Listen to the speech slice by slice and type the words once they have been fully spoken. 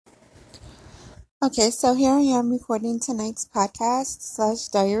Okay, so here I am recording tonight's podcast slash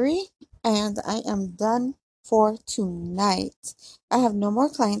diary, and I am done for tonight. I have no more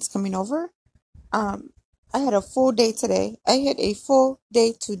clients coming over. Um, I had a full day today. I had a full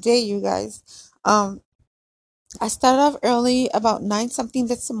day today, you guys. I started off early, about nine something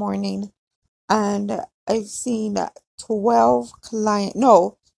this morning, and I've seen 12 client,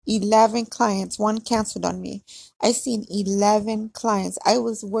 no, 11 clients. One canceled on me. I seen 11 clients. I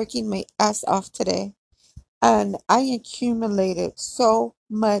was working my ass off today and I accumulated so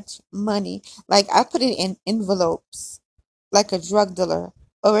much money. Like I put it in envelopes, like a drug dealer.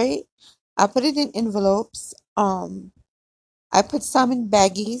 All right. I put it in envelopes. I put some in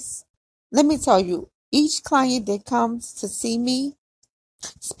baggies. Let me tell you, each client that comes to see me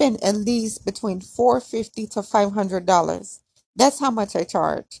spend at least between $450 to $500. That's how much I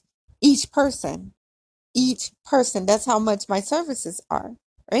charge each person. Each person. That's how much my services are,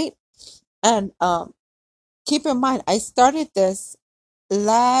 right? And keep in mind, I started this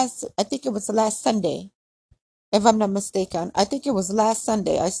I think it was last Sunday, if I'm not mistaken. I think it was last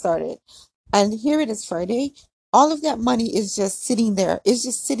Sunday I started. And here it is Friday. All of that money is just sitting there. It's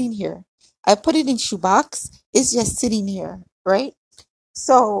just sitting here. I put it in shoebox. It's just sitting here, right?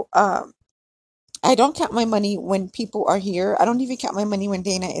 So, I don't count my money when people are here. I don't even count my money when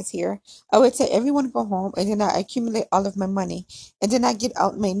Dana is here. I would say everyone go home and then I accumulate all of my money. And then I get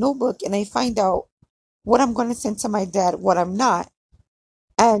out my notebook and I find out what I'm going to send to my dad, what I'm not.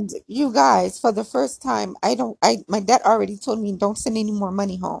 And you guys, for the first time, my dad already told me don't send any more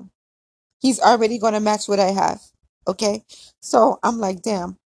money home. He's already going to match what I have. Okay. So I'm like,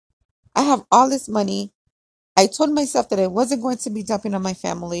 damn, I have all this money. I told myself that I wasn't going to be dumping on my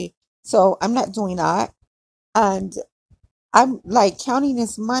family. So I'm not doing that. And I'm like counting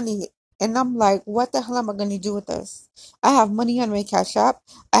this money and I'm like, what the hell am I going to do with this? I have money on my Cash App.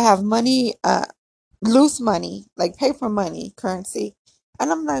 I have money, loose money, like paper money, currency.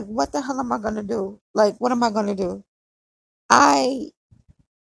 And I'm like, what the hell am I gonna do? Like, what am I gonna do? I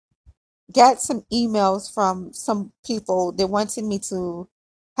got some emails from some people that wanted me to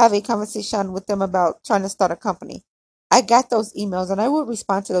have a conversation with them about trying to start a company. I got those emails and I will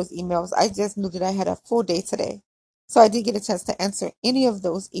respond to those emails. I just knew that I had a full day today. So I didn't get a chance to answer any of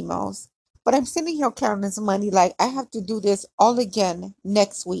those emails. But I'm sitting here counting this money like I have to do this all again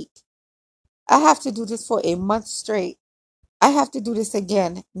next week. I have to do this for a month straight. I have to do this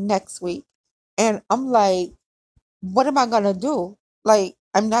again next week. And I'm like, what am I gonna do? Like,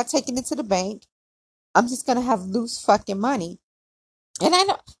 I'm not taking it to the bank. I'm just gonna have loose fucking money. And I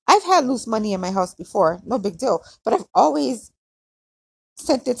know I've had loose money in my house before, no big deal. But I've always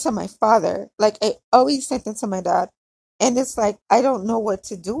sent it to my father. Like I always sent it to my dad. And it's like I don't know what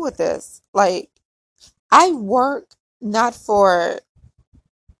to do with this. Like I work not for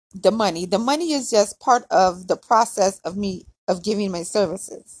the money. The money is just part of the process of me of giving my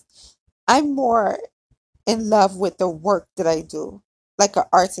services. I'm more in love with the work that I do, like an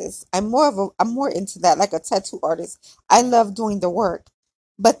artist. I'm more into that, like a tattoo artist. I love doing the work,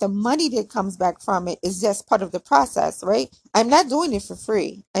 but the money that comes back from it is just part of the process, right? I'm not doing it for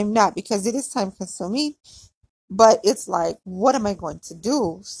free. I'm not because it is time consuming, but it's like, what am I going to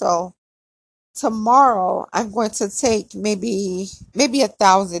do? So tomorrow I'm going to take maybe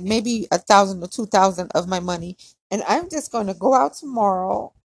 1,000, maybe 1,000 or 2,000 of my money, and I'm just going to go out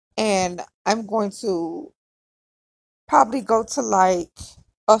tomorrow and I'm going to probably go to like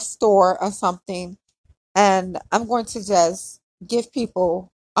a store or something and I'm going to just give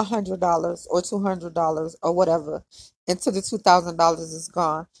people $100 or $200 or whatever until the $2,000 is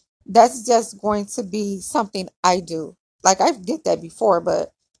gone. That's just going to be something I do. Like I did that before,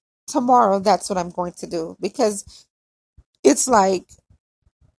 but tomorrow that's what I'm going to do because it's like,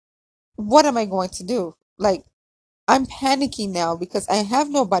 what am I going to do? Like I'm panicking now because I have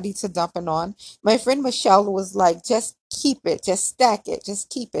nobody to dump it on. My friend Michelle was like, just keep it, just stack it, just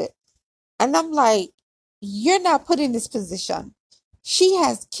keep it. And I'm like, you're not put in this position. She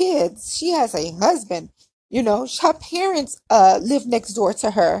has kids. She has a husband. You know, her parents live next door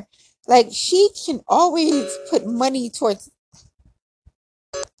to her. Like she can always put money towards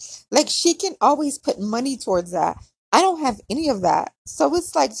she can always put money towards that. I don't have any of that. So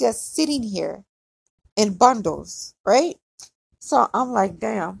it's like just sitting here in bundles, right? So I'm like,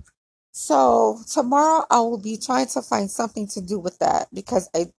 damn. So tomorrow I will be trying to find something to do with that because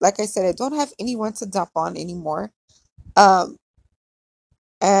like I said, I don't have anyone to dump on anymore. Um,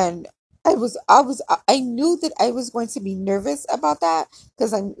 and I knew that I was going to be nervous about that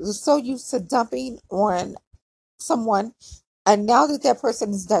because I'm so used to dumping on someone. And now that that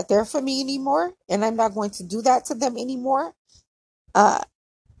person is not there for me anymore, and I'm not going to do that to them anymore, uh,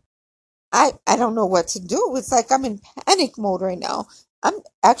 I don't know what to do. It's like I'm in panic mode right now. I'm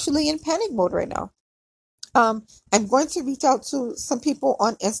actually in panic mode right now. I'm going to reach out to some people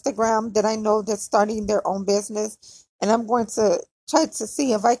on Instagram that I know that's starting their own business, and I'm going to try to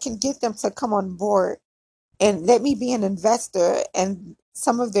see if I can get them to come on board and let me be an investor in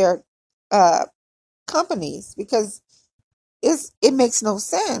some of their uh, companies because it makes no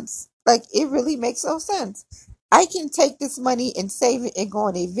sense. Like it really makes no sense. I can take this money and save it and go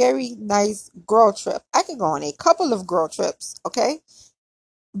on a very nice girl trip. I can go on a couple of girl trips, okay?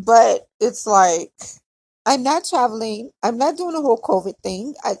 But it's like I'm not traveling. I'm not doing the whole COVID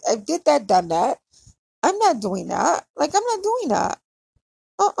thing. I did that, done that. I'm not doing that. Like I'm not doing that.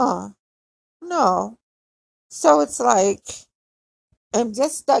 Uh-uh. No. So it's like I'm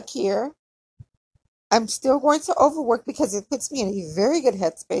just stuck here. I'm still going to overwork because it puts me in a very good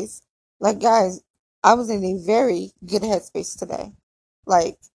headspace. Like guys, I was in a very good headspace today.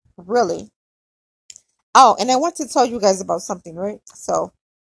 Like really. Oh, and I want to tell you guys about something, right? So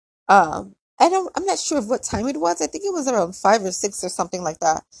I'm not sure of what time it was. I think it was around 5 or 6 or something like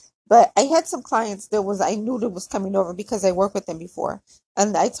that. But I had some clients that was I knew that was coming over because I worked with them before.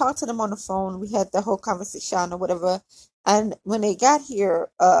 And I talked to them on the phone. We had the whole conversation or whatever. And when they got here,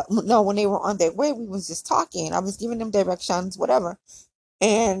 no, when they were on their way, we was just talking. I was giving them directions, whatever,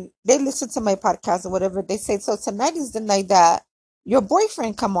 and they listen to my podcast or whatever. They say, so tonight is the night that your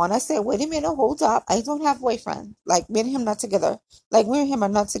boyfriend come on. I said, wait a minute, hold up. I don't have boyfriend. Like me and him not together. Like me and him are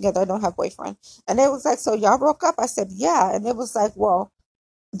not together. I don't have boyfriend. And they was like, so y'all broke up? I said, yeah. And it was like, well,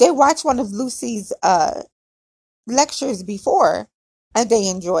 they watched one of Lucy's lectures before and they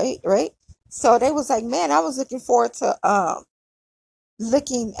enjoyed, right? So they was like, man, I was looking forward to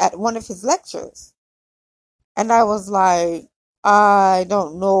looking at one of his lectures. And I was like, I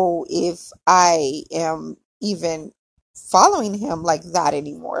don't know if I am even following him like that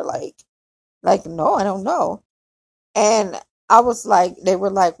anymore. Like, no, I don't know. And I was like, they were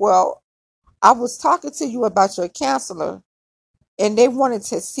like, well, I was talking to you about your counselor and they wanted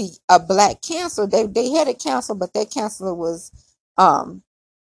to see a black counselor. They had a counselor, but that counselor was um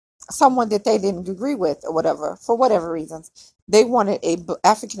someone that they didn't agree with or whatever, for whatever reasons. They wanted a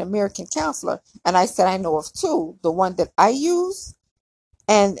African American counselor. And I said, I know of two, the one that I use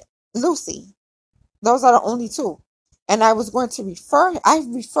and Lucy. Those are the only two. And I was going to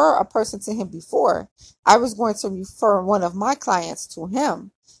refer a person to him before. I was going to refer one of my clients to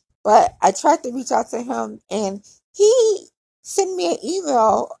him. But I tried to reach out to him and he sent me an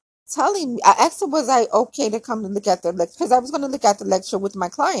email telling me, I asked him, was I okay to come and look at the lecture? Because I was going to look at the lecture with my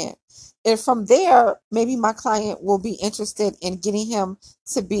client. And from there, maybe my client will be interested in getting him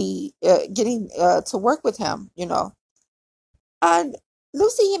to be, getting to work with him, you know. And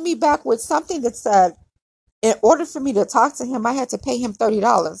Lucy hit me back with something that said, in order for me to talk to him, I had to pay him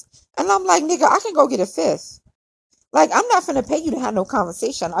 $30. And I'm like, nigga, I can go get a fifth. Like, I'm not finna pay you to have no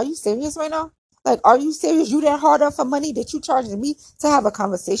conversation. Are you serious right now? Like, are you serious? You that hard up for money that you charging me to have a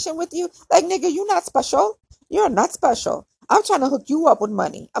conversation with you? Like, nigga, you not special. You're not special. I'm trying to hook you up with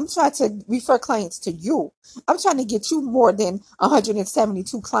money. I'm trying to refer clients to you. I'm trying to get you more than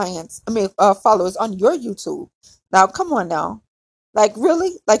 172 clients, followers on your YouTube. Now, come on now. Like,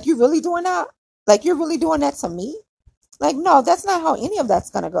 really? Like, you really doing that? Like, you're really doing that to me? Like, no, that's not how any of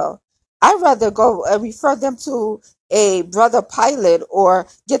that's gonna go. I'd rather go refer them to a brother pilot or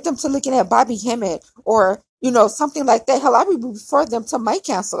get them to looking at Bobby Hemmett or, something like that. Hell, I would refer them to my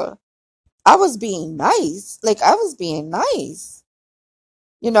counselor. I was being nice. Like, I was being nice,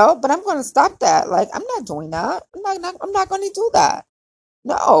 but I'm going to stop that. Like, I'm not doing that. I'm not going to do that.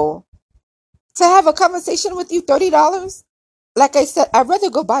 No. To have a conversation with you, $30? Like I said, I'd rather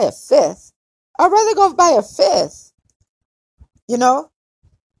go buy a fifth. I'd rather go buy a fifth, you know?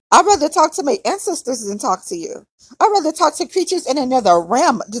 I'd rather talk to my ancestors than talk to you. I'd rather talk to creatures in another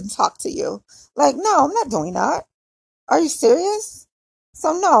realm than talk to you. Like, no, I'm not doing that. Are you serious?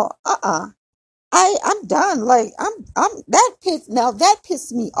 So no, I'm done. Like, that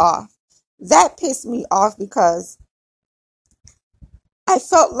pissed me off. That pissed me off because I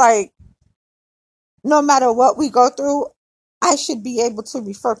felt like no matter what we go through, I should be able to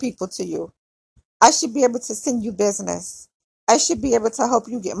refer people to you. I should be able to send you business. I should be able to help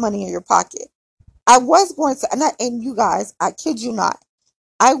you get money in your pocket. I was going to, and you guys, I kid you not,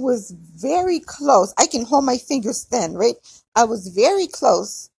 I was very close. I can hold my fingers thin, right? I was very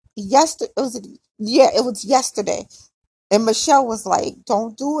close. Yesterday, it was yesterday. And Michelle was like,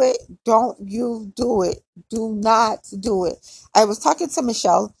 don't do it. Don't you do it. Do not do it. I was talking to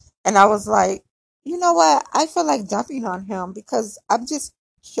Michelle and I was like, you know what? I feel like dumping on him because I'm just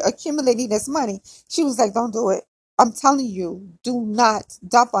accumulating this money. She was like, don't do it. I'm telling you, do not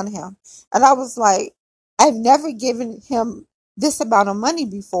dump on him. And I was like, I've never given him this amount of money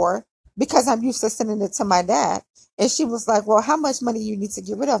before because I'm used to sending it to my dad. And she was like, well, how much money you need to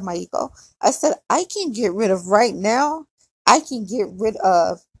get rid of, Maiko? I said, I can get rid of right now. I can get rid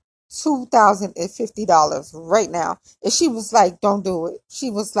of $2,050 right now. And she was like, don't do it.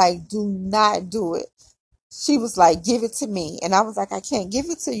 She was like, do not do it. She was like, give it to me. And I was like, I can't give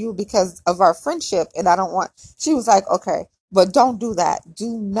it to you because of our friendship. And I don't want, she was like, okay, but don't do that.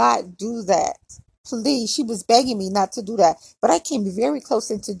 Do not do that. Please. She was begging me not to do that. But I came very close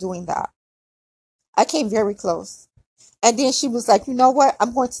into doing that. I came very close. And then she was like, you know what?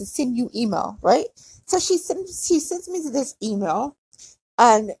 I'm going to send you email, right? So she sends me this email,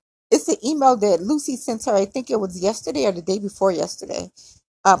 and it's the email that Lucy sent her. I think it was yesterday or the day before yesterday.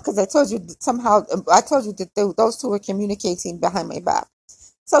 Because I told you that somehow, I told you that those two were communicating behind my back.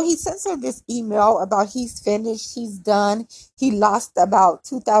 So he sends her this email about he's finished, he's done. He lost about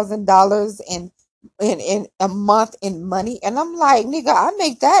 $2,000 in a month in money, and I'm like, nigga, I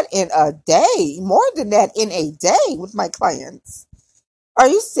make that in a day, more than that in a day with my clients. Are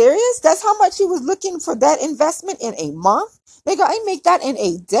you serious? That's how much he was looking for that investment in a month? Nigga, I make that in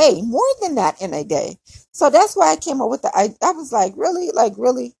a day, more than that in a day. So that's why I came up with I was like, really? Like,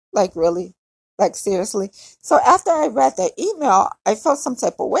 really? Like, really? Like, seriously? So after I read that email, I felt some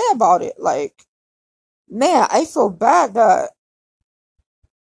type of way about it. Like, man, I feel bad that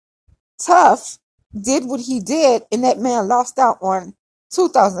Tough did what he did and that man lost out on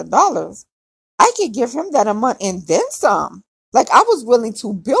 $2,000. I could give him that a month and then some. Like, I was willing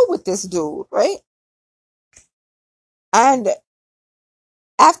to build with this dude, right? And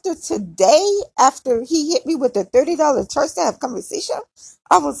after today, after he hit me with the $30 charge to have conversation,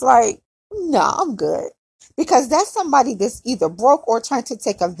 I was like, no, I'm good. Because that's somebody that's either broke or trying to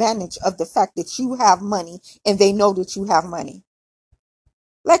take advantage of the fact that you have money and they know that you have money.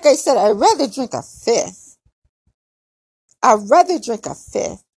 Like I said, I'd rather drink a fifth. I'd rather drink a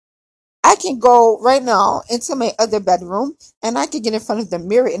fifth. I can go right now into my other bedroom and I can get in front of the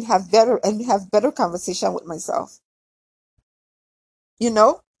mirror and have better conversation with myself. You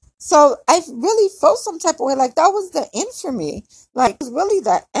know? So I really felt some type of way, like that was the end for me. Like, it was really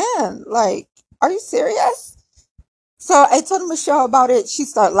the end. Like, are you serious? So I told Michelle about it. She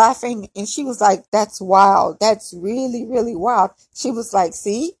started laughing and she was like, that's wild. That's really, really wild. She was like,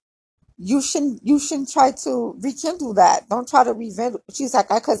 see, you shouldn't try to rekindle that. Don't try to revent. She's like,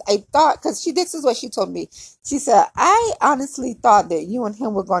 because I thought, because this is what she told me. She said, I honestly thought that you and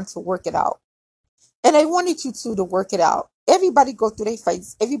him were going to work it out. And I wanted you two to work it out. Everybody go through their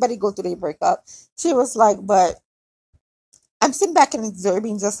fights. Everybody go through their breakup. She was like, but I'm sitting back and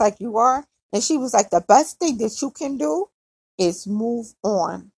observing just like you are. And she was like, the best thing that you can do is move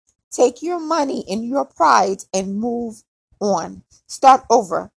on. Take your money and your pride and move on. Start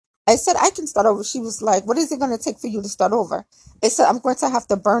over. I said, I can start over. She was like, what is it going to take for you to start over? I said, I'm going to have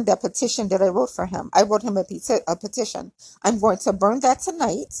to burn that petition that I wrote for him. I wrote him a petition. I'm going to burn that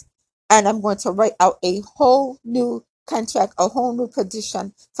tonight. And I'm going to write out a whole new contract, a whole new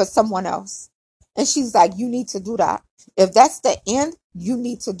petition for someone else. And she's like, you need to do that. If that's the end, you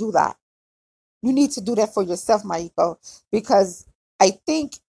need to do that. You need to do that for yourself, Maiko, because I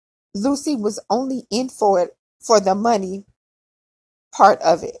think Lucy was only in for it for the money part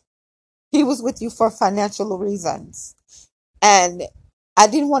of it. He was with you for financial reasons. And I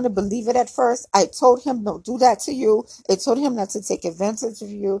didn't want to believe it at first. I told him, don't do that to you. I told him not to take advantage of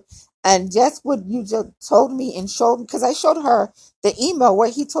you. And just what you just told me and showed me, because I showed her the email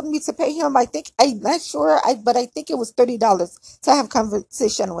where he told me to pay him. I think, I'm not sure, but I think it was $30 to have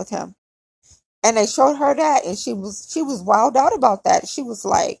conversation with him. And I showed her that, and she was wild out about that. She was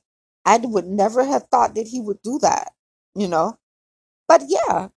like, I would never have thought that he would do that, you know? But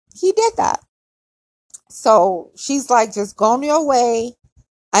yeah, he did that. So she's like, just go on your way.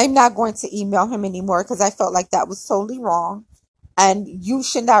 I'm not going to email him anymore because I felt like that was totally wrong. And you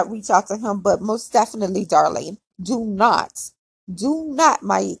should not reach out to him. But most definitely, darling, do not,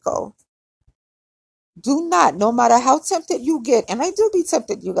 Maiko, do not, no matter how tempted you get. And I do be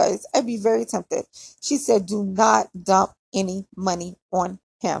tempted, you guys. I'd be very tempted. She said, do not dump any money on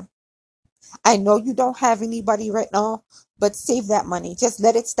him. I know you don't have anybody right now, but save that money. Just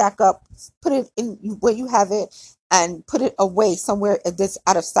let it stack up. Put it in where you have it and put it away somewhere that's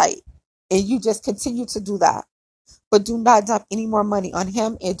out of sight. And you just continue to do that. But do not dump any more money on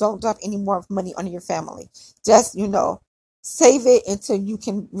him and don't dump any more money on your family. Just, save it until you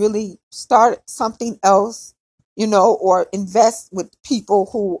can really start something else, or invest with people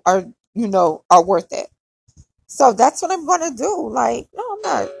who are worth it. So that's what I'm going to do. Like, no, I'm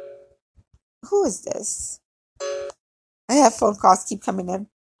not. Who is this? I have phone calls keep coming in.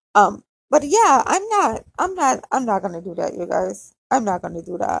 Um, but yeah, I'm not gonna do that, you guys. I'm not gonna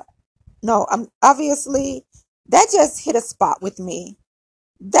do that. No, I'm obviously that just hit a spot with me.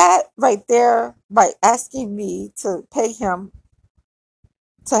 That right there, by asking me to pay him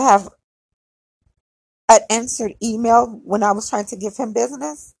to have an answered email when I was trying to give him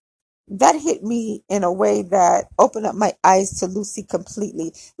business, that hit me in a way that opened up my eyes to Lucy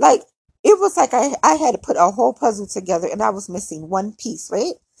completely. Like it was like I had to put a whole puzzle together and I was missing one piece,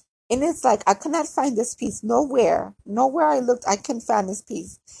 right? And it's like I could not find this piece nowhere. Nowhere I looked, I couldn't find this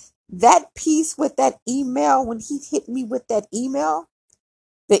piece. That piece with that email, when he hit me with that email,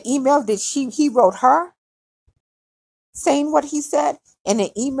 the email that he wrote her, saying what he said, and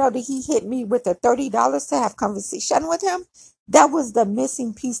the email that he hit me with the $30 to have conversation with him, that was the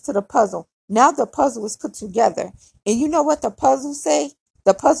missing piece to the puzzle. Now the puzzle is put together. And you know what the puzzle say?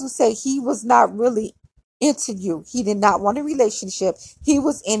 The puzzle say he was not really into you. He did not want a relationship. He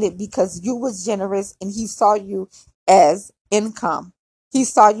was in it because you was generous and he saw you as income. He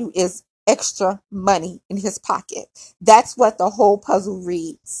saw you as extra money in his pocket. That's what the whole puzzle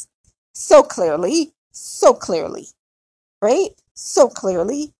reads. So clearly, so clearly, right? So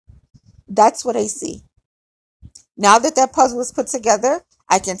clearly, that's what I see. Now that that puzzle is put together,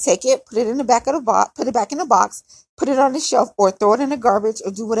 I can take it, put it in the back of the box, put it back in the box, put it on the shelf, or throw it in the garbage,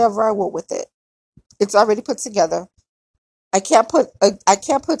 or do whatever I will with it. It's already put together. I can't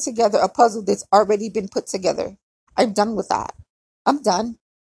put together a puzzle that's already been put together. I'm done with that. I'm done.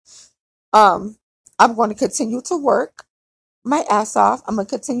 Um, I'm going to continue to work my ass off. I'm going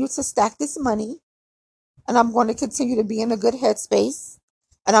to continue to stack this money. And I'm going to continue to be in a good headspace.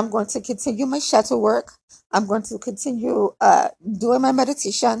 And I'm going to continue my shadow work. I'm going to continue doing my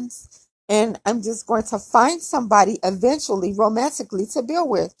meditations. And I'm just going to find somebody eventually romantically to build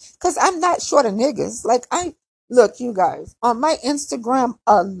with. Because I'm not short of niggas. Look, you guys, on my Instagram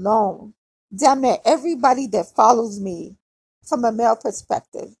alone, damn near everybody that follows me from a male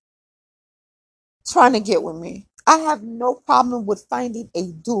perspective, trying to get with me. I have no problem with finding a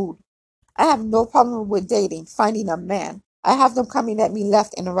dude. I have no problem with dating, finding a man. I have them coming at me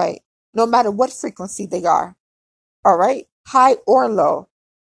left and right, no matter what frequency they are. All right? High or low,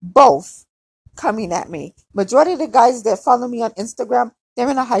 both coming at me. Majority of the guys that follow me on Instagram, they're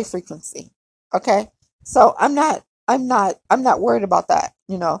in a high frequency. Okay? So I'm not worried about that.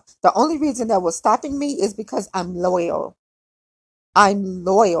 You know, the only reason that was stopping me is because I'm loyal. I'm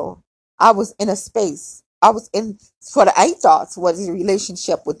loyal. I was in a space. I was in what I thought was a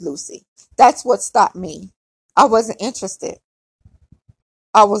relationship with Lucy. That's what stopped me. I wasn't interested.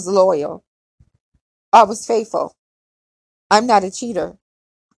 I was loyal. I was faithful. I'm not a cheater.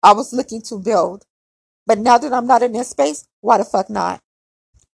 I was looking to build. But now that I'm not in this space, why the fuck not?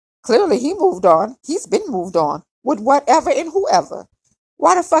 Clearly he moved on. He's been moved on with whatever and whoever.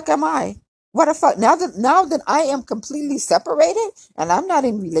 Why the fuck am I? What the fuck? Now that I am completely separated and I'm not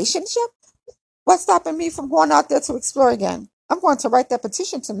in relationship, what's stopping me from going out there to explore again? I'm going to write that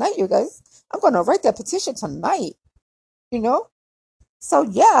petition tonight, you guys. I'm going to write that petition tonight, you know? So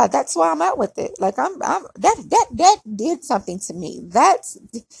yeah, that's where I'm at with it. Like I'm that did something to me. That's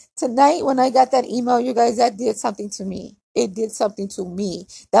tonight when I got that email, you guys, that did something to me. It did something to me.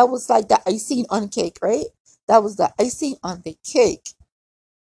 That was like the icing on cake, right? That was the icing on the cake.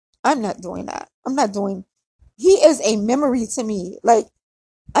 I'm not doing that. I'm not doing. He is a memory to me. Like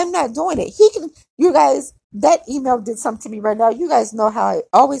I'm not doing it. He can, you guys, that email did something to me right now. You guys know how I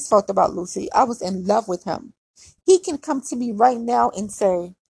always felt about Lucy. I was in love with him. He can come to me right now and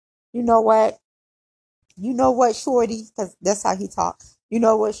say, you know what? You know what, Shorty? Because that's how he talks. You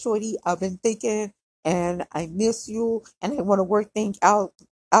know what, Shorty? I've been thinking and I miss you and I want to work things out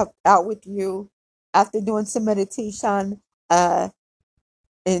with you after doing some meditation. And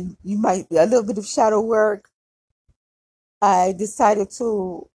you might, a little bit of shadow work. I decided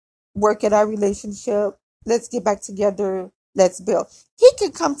to work at our relationship. Let's get back together. Let's build. He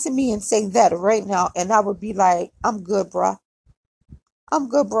could come to me and say that right now, and I would be like, I'm good, bruh. I'm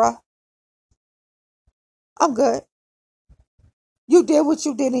good, bruh. I'm good. You did what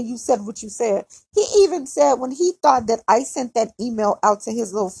you did and you said what you said. He even said when he thought that I sent that email out to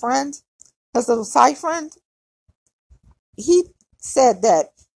his little friend, his little side friend, he said that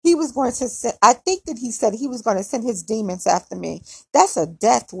he was going to send, I think that he said he was going to send his demons after me. That's a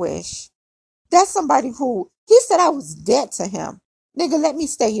death wish. That's somebody who he said I was dead to him. Nigga, let me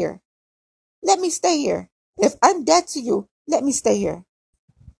stay here. Let me stay here. If I'm dead to you, let me stay here.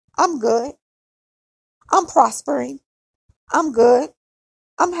 I'm good. I'm prospering. I'm good.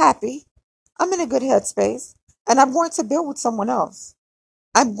 I'm happy. I'm in a good headspace. And I'm going to build with someone else.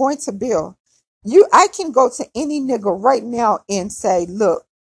 I'm going to build. I can go to any nigga right now and say, look,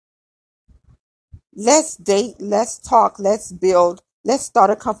 let's date, let's talk, let's build, let's start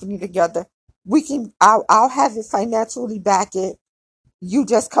a company together. I'll have it financially back it. You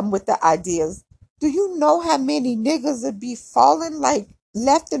just come with the ideas. Do you know how many niggas would be falling like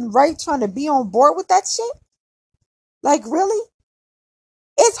left and right trying to be on board with that shit? Like, really?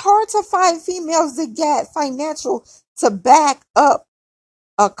 It's hard to find females that get financial to back up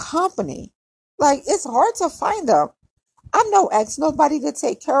a company. Like, it's hard to find them. I no asked nobody to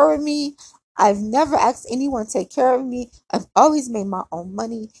take care of me. I've never asked anyone to take care of me. I've always made my own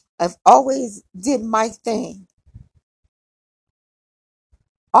money. I've always did my thing.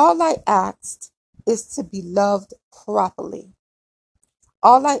 All I asked is to be loved properly.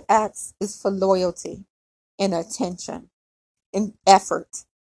 All I ask is for loyalty and attention and effort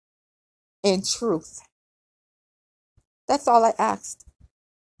and truth. That's all I asked.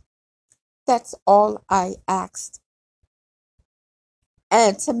 That's all I asked.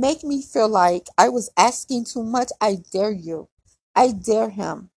 And to make me feel like I was asking too much, I dare you. I dare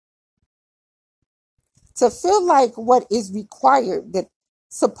him to feel like what is required, that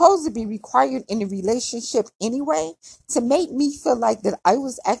supposed to be required in a relationship anyway, to make me feel like that I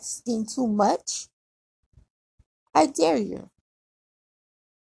was asking too much. I dare you.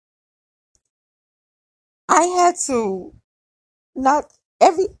 I had to not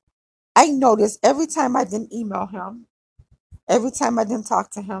every I noticed every time I didn't email him, every time I didn't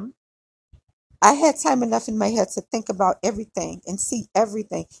talk to him, I had time enough in my head to think about everything and see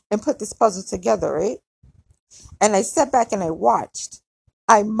everything and put this puzzle together, right? And I sat back and I watched.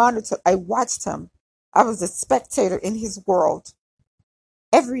 I monitored, I watched him. I was a spectator in his world.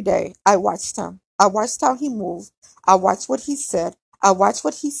 Every day I watched him. I watched how he moved. I watched what he said. I watched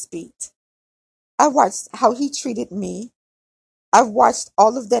what he speak. I watched how he treated me. I watched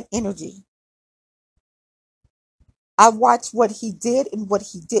all of that energy. I watched what he did and what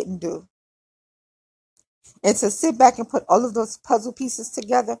he didn't do. And to sit back and put all of those puzzle pieces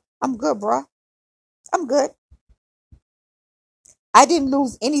together, I'm good, bro. I'm good. I didn't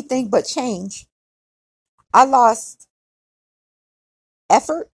lose anything but change. I lost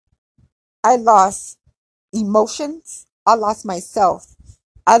effort. I lost emotions. I lost myself.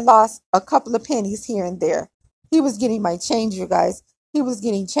 I lost a couple of pennies here and there. He was getting my change, you guys. He was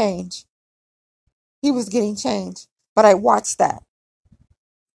getting change. He was getting change. But I watched that.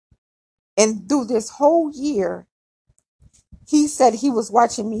 And through this whole year, he said he was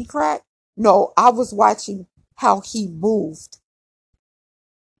watching me crack. No, I was watching how he moved.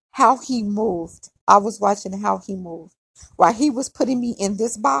 How he moved. I was watching how he moved. While he was putting me in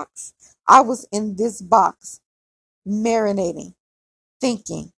this box, I was in this box, marinating,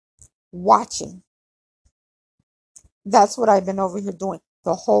 thinking, watching. That's what I've been over here doing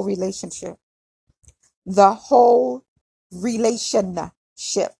the whole relationship. The whole relationship.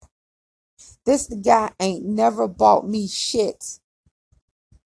 This guy ain't never bought me shit.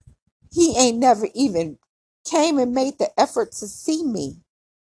 He ain't never even came and made the effort to see me.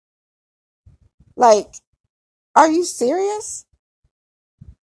 Like, are you serious?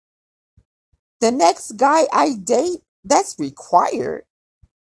 The next guy I date, that's required.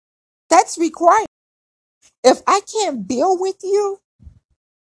 That's required. If I can't build with you,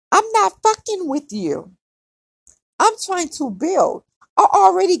 I'm not fucking with you. I'm trying to build. I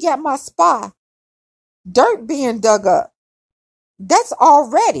already got my spot. Dirt being dug up. That's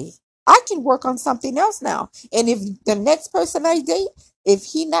already. I can work on something else now. And if the next person I date, if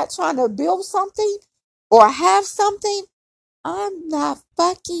he not trying to build something or have something, I'm not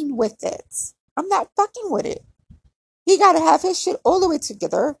fucking with it. I'm not fucking with it. He got to have his shit all the way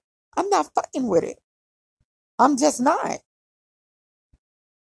together. I'm not fucking with it. I'm just not.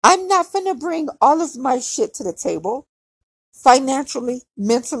 I'm not finna bring all of my shit to the table, financially,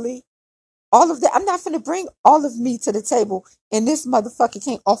 mentally, all of that. I'm not finna bring all of me to the table, and this motherfucker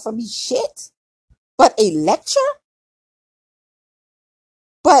can't offer me shit but a lecture,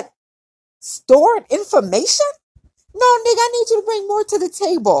 but stored information. No, nigga, I need you to bring more to the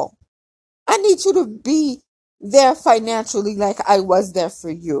table. I need you to be there financially like I was there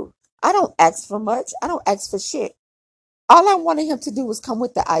for you. I don't ask for much. I don't ask for shit. All I wanted him to do was come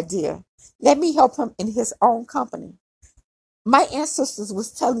with the idea. Let me help him in his own company. My ancestors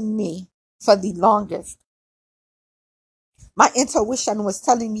was telling me for the longest. My intuition was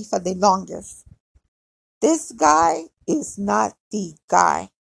telling me for the longest. This guy is not the guy.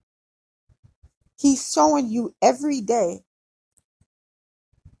 He's showing you every day.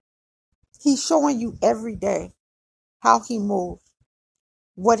 He's showing you every day how he moves,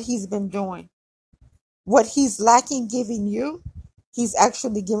 what he's been doing. What he's lacking giving you, he's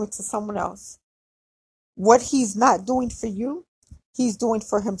actually giving to someone else. What he's not doing for you, he's doing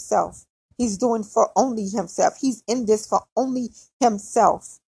for himself. He's doing for only himself. He's in this for only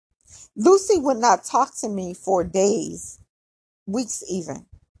himself. Lucy would not talk to me for days, weeks even.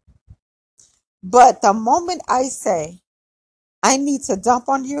 But the moment I say, I need to dump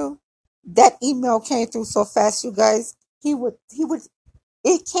on you, that email came through so fast, you guys. He would,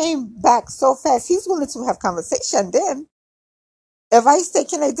 it came back so fast. He's willing to have conversation then. If I say,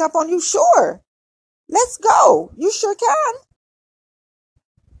 can I dump on you? Sure. Let's go. You sure can.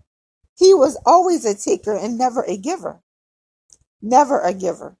 He was always a taker and never a giver. Never a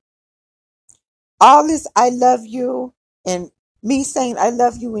giver. All this I love you and me saying I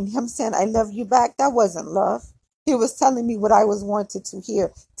love you and him saying I love you back, that wasn't love. He was telling me what I was wanted to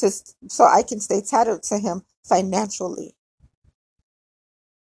hear to so I can stay tethered to him financially.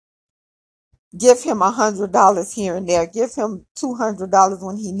 Give him $100 here and there. Give him $200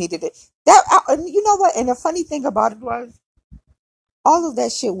 when he needed it. And you know what? And the funny thing about it was, all of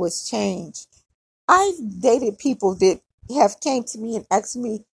that shit was changed. I've dated people that have came to me and asked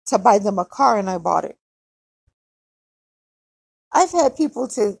me to buy them a car, and I bought it. I've had people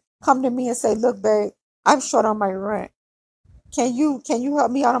to come to me and say, "Look, babe, I'm short on my rent. Can you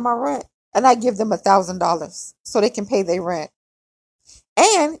help me out on my rent?" And I give them $1,000 so they can pay their rent.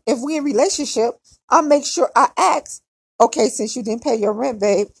 And if we in relationship, I'll make sure I ask, okay, since you didn't pay your rent,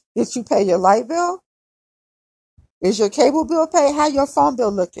 babe, did you pay your light bill? Is your cable bill paid? How your phone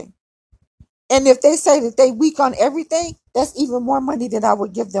bill looking? And if they say that they weak on everything, that's even more money than I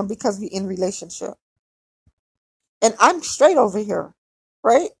would give them because we in relationship. And I'm straight over here,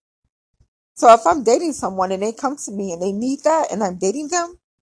 right? So if I'm dating someone and they come to me and they need that and I'm dating them,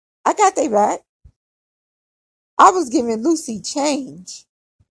 I got their back. I was giving Lucy change.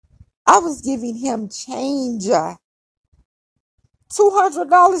 I was giving him change. $200, $300,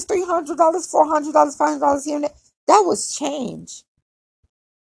 $400, $500 here and there. That was change.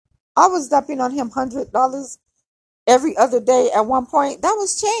 I was dumping on him $100 every other day at one point. That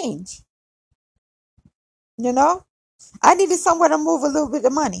was change. You know, I needed somewhere to move a little bit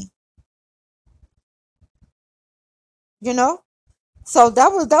of money. You know, so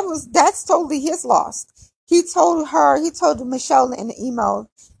that's totally his loss. He told Michelle in the email.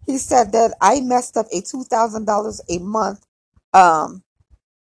 He said that I messed up a $2,000 a month um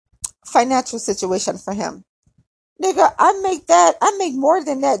financial situation for him. Nigga, I make more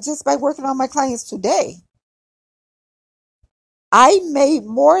than that just by working on my clients today. I made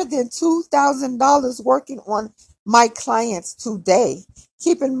more than $2,000 working on my clients today.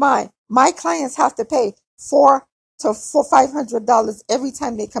 Keep in mind, my clients have to pay $400 to $500 every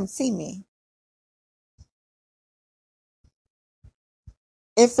time they come see me.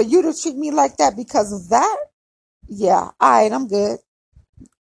 And for you to treat me like that because of that, yeah, all right, I'm good.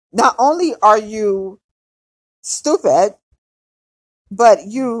 Not only are you stupid, but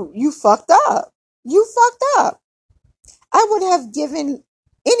you fucked up. You fucked up. I would have given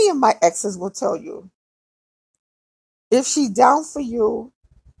any of my exes will tell you. If she down for you,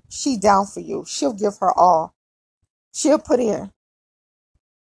 she down for you. She'll give her all. She'll put in.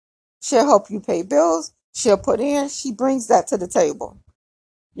 She'll help you pay bills. She'll put in. She brings that to the table.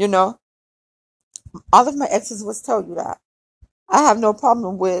 You know, all of my exes will tell you that. I have no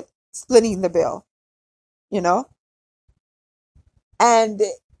problem with splitting the bill. You know, and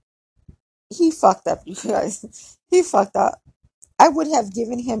he fucked up, you guys. He fucked up. I would have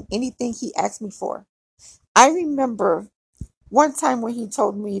given him anything he asked me for. I remember one time when he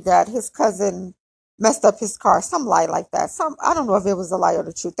told me that his cousin messed up his car, some lie like that. Some I don't know if it was a lie or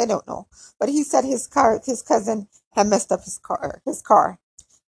the truth. I don't know. But he said his cousin had messed up his car.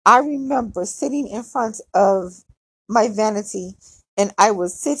 I remember sitting in front of my vanity and I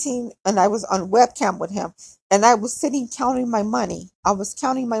was sitting and I was on webcam with him and I was sitting counting my money. I was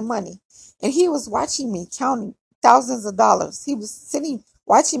counting my money and he was watching me counting thousands of dollars. He was sitting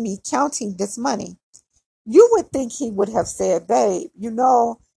watching me counting this money. You would think he would have said, "Babe,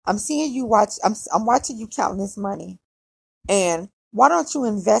 I'm seeing you I'm watching you counting this money. And why don't you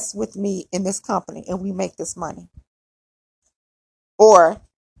invest with me in this company and we make this money?" Or,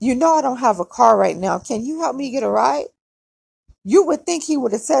 I don't have a car right now. Can you help me get a ride? You would think he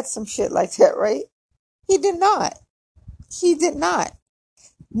would have said some shit like that, right? He did not. He did not.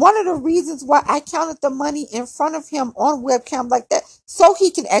 One of the reasons why I counted the money in front of him on webcam like that, so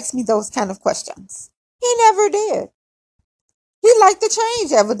he can ask me those kind of questions. He never did. He liked the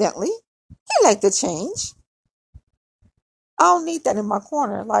change, evidently. He liked the change. I don't need that in my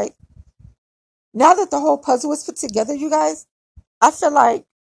corner. Like, now that the whole puzzle is put together, you guys, I feel like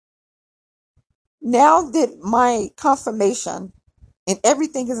now that my confirmation and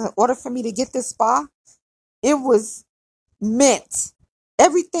everything is in order for me to get this spa, It was meant.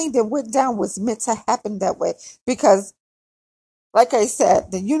 Everything that went down was meant to happen that way because, like I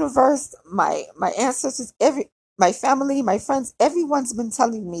said, the universe, my ancestors, my family, my friends, everyone's been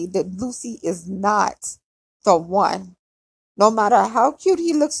telling me that Lucy is not the one. No matter how cute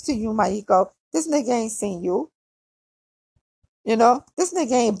he looks to you, my ego, this nigga ain't seen you. You know, this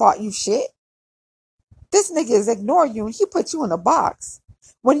nigga ain't bought you shit. This nigga is ignoring you and he put you in a box.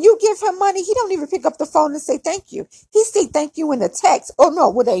 When you give him money, he don't even pick up the phone and say thank you. He say thank you in a text. Oh no,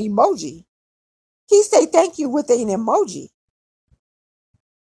 with an emoji. He say thank you with an emoji.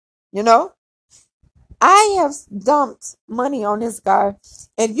 You know? I have dumped money on this guy,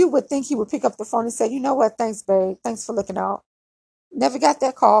 and you would think he would pick up the phone and say, you know what, thanks, babe. Thanks for looking out. Never got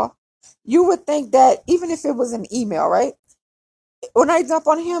that call. You would think that even if it was an email, right? When I dump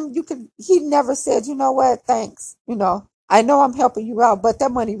on him, he never said, you know what, thanks. I know I'm helping you out, but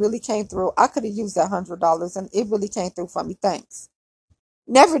that money really came through. I could have used that $100 and it really came through for me. Thanks.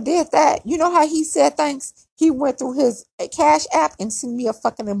 Never did that. You know how he said thanks? He went through his cash app and sent me a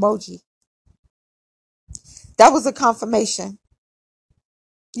fucking emoji. That was a confirmation,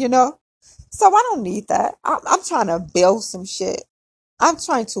 you know? So I don't need that. I'm trying to build some shit. I'm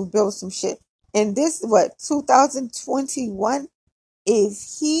trying to build some shit. And this, what, 2021? If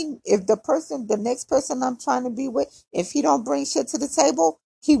the next person I'm trying to be with, if he don't bring shit to the table,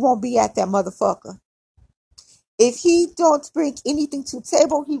 he won't be at that motherfucker. If he don't bring anything to the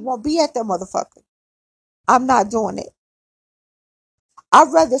table, he won't be at that motherfucker. I'm not doing it.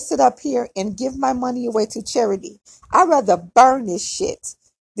 I'd rather sit up here and give my money away to charity. I'd rather burn this shit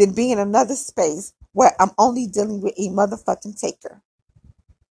than be in another space where I'm only dealing with a motherfucking taker.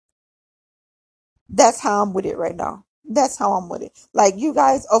 That's how I'm with it right now. That's how I'm with it. Like you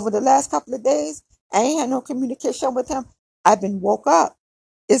guys, over the last couple of days, I ain't had no communication with him. I've been woke up.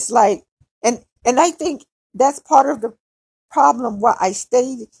 It's like, and I think that's part of the problem why I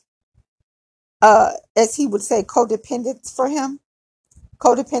stayed, as he would say, codependency for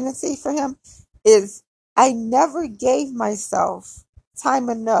him, is I never gave myself time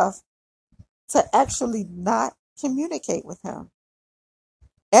enough to actually not communicate with him.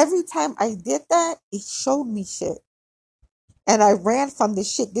 Every time I did that, it showed me shit. And I ran from the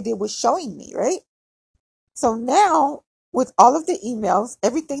shit that it was showing me, right? So now, with all of the emails,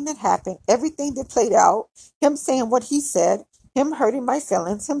 everything that happened, everything that played out, him saying what he said, him hurting my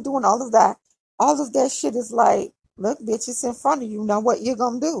feelings, him doing all of that shit is like, look, bitch, it's in front of you. Now, what you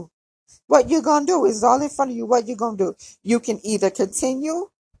gonna do? What you gonna do is all in front of you. What you gonna do? You can either continue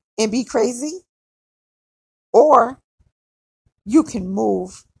and be crazy, or you can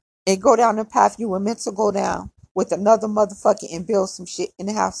move and go down the path you were meant to go down with another motherfucker and build some shit and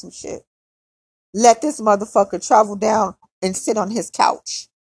have some shit. Let this motherfucker travel down and sit on his couch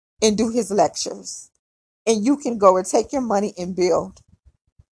and do his lectures. And you can go and take your money and build.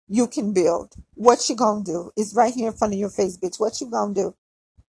 You can build. What you gonna do? It's right here in front of your face, bitch. What you gonna do?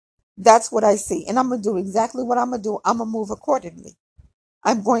 That's what I see. And I'm gonna do exactly what I'm gonna do. I'm gonna move accordingly.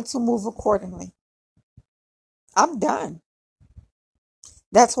 I'm going to move accordingly. I'm done.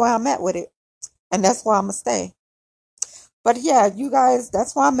 That's why I'm at with it. And that's why I'm gonna stay. But yeah, you guys,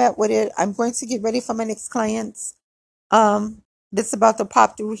 that's why I'm at with it. I'm going to get ready for my next clients. That's about to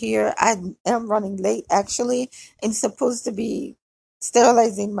pop through here. I am running late actually. I'm supposed to be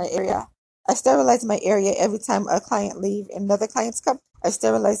sterilizing my area. I sterilize my area every time a client leave and another clients come. I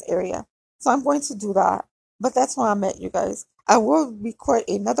sterilize area. So I'm going to do that. But that's where I'm at, you guys. I will record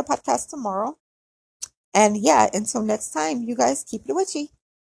another podcast tomorrow. And yeah, until next time, you guys keep it witchy.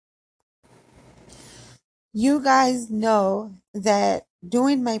 You guys know that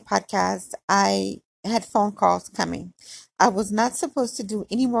doing my podcast, I had phone calls coming. I was not supposed to do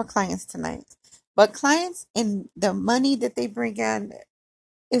any more clients tonight, but clients and the money that they bring in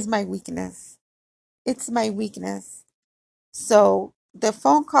is my weakness. It's my weakness. So the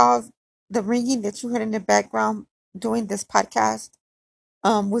phone calls, the ringing that you heard in the background doing this podcast,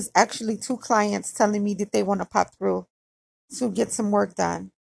 was actually two clients telling me that they want to pop through to get some work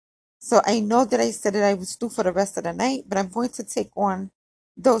done. So I know that I said that I was due for the rest of the night, but I'm going to take on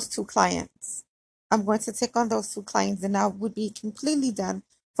those two clients. I'm going to take on those two clients and I would be completely done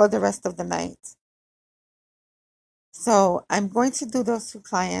for the rest of the night. So I'm going to do those two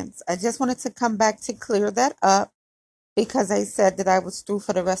clients. I just wanted to come back to clear that up because I said that I was through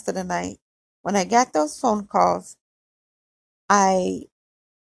for the rest of the night. When I got those phone calls, I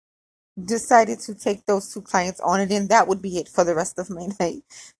decided to take those two clients on, and then that would be it for the rest of my night.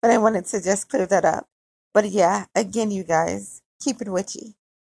 But I wanted to just clear that up. But yeah, again, you guys, keep it witchy.